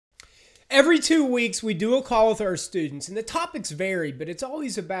Every 2 weeks, we do a call with our students, and the topics vary, but it's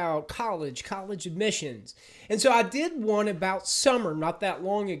always about college admissions. And so I did one about summer not that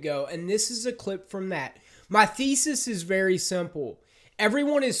long ago, and this is a clip from that. My thesis is very simple.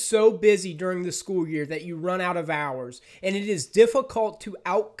 Everyone is so busy during the school year that you run out of hours, and it is difficult to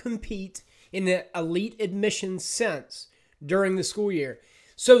outcompete in the elite admissions sense during the school year.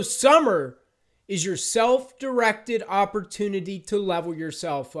 So summer is your self-directed opportunity to level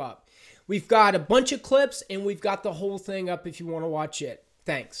yourself up. We've got a bunch of clips and we've got the whole thing up if you want to watch it.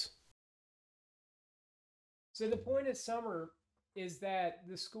 Thanks. So the point of summer is that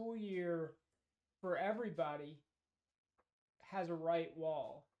the school year for everybody has a right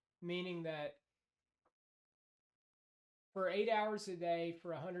wall, meaning that for 8 hours a day,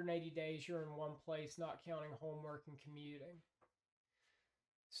 for 180 days, you're in one place, not counting homework and commuting.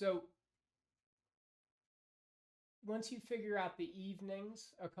 So once you figure out the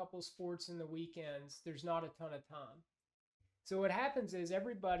evenings, a couple sports in the weekends, there's not a ton of time. So what happens is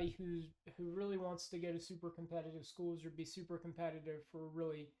everybody who really wants to go to super competitive schools or be super competitive for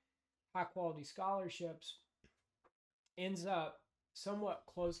really high quality scholarships ends up somewhat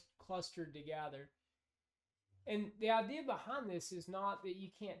close clustered together. And the idea behind this is not that you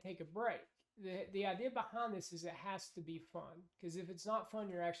can't take a break. The idea behind this is it has to be fun, because if it's not fun,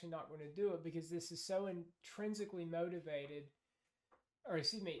 you're actually not going to do it, because this is so intrinsically motivated, or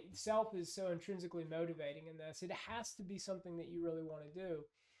excuse me, self is so intrinsically motivating in this. It has to be something that you really want to do.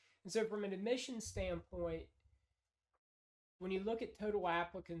 And so from an admissions standpoint, when you look at total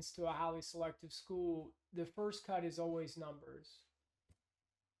applicants to a highly selective school, the first cut is always numbers.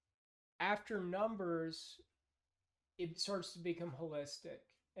 After numbers, it starts to become holistic.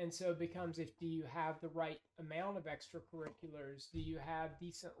 And so it becomes, if do you have the right amount of extracurriculars? Do you have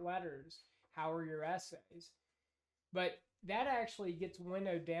decent letters? How are your essays? But that actually gets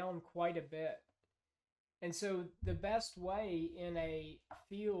winnowed down quite a bit. And so the best way in a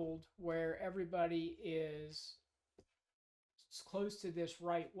field where everybody is close to this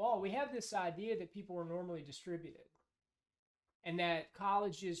right wall, we have this idea that people are normally distributed and that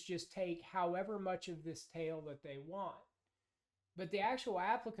colleges just take however much of this tail that they want. But the actual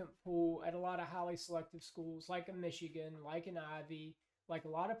applicant pool at a lot of highly selective schools, like in Michigan, like in Ivy, like a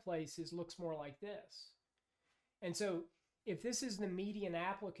lot of places, looks more like this. And so if this is the median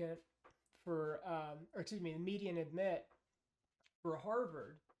applicant for, or excuse me, the median admit for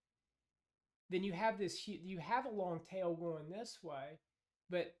Harvard, then you have you have a long tail going this way,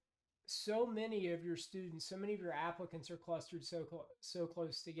 but so many of your students, so many of your applicants are clustered so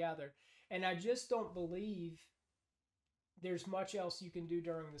close together. And I just don't believe there's much else you can do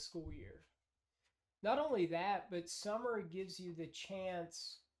during the school year. Not only that, but summer gives you the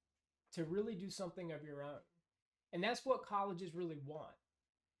chance to really do something of your own. And that's what colleges really want.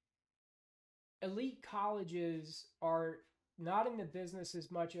 Elite colleges are not in the business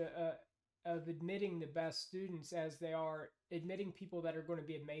as much of admitting the best students as they are admitting people that are going to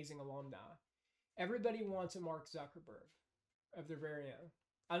be amazing alumni. Everybody wants a Mark Zuckerberg of their very own.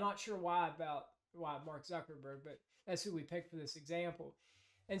 I'm not sure why Mark Zuckerberg, but that's who we picked for this example.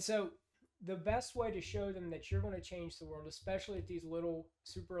 And so the best way to show them that you're going to change the world, especially at these little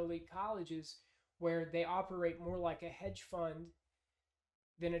super elite colleges where they operate more like a hedge fund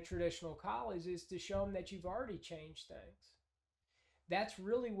than a traditional college, is to show them that you've already changed things. That's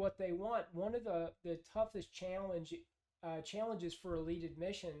really what they want. One of the toughest challenges for elite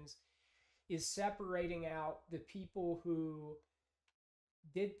admissions is separating out the people who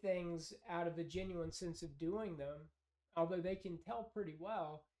did things out of a genuine sense of doing them, although they can tell pretty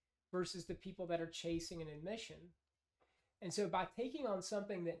well, versus the people that are chasing an admission. And so by taking on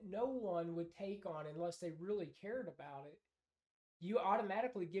something that no one would take on unless they really cared about it, you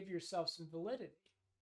automatically give yourself some validity.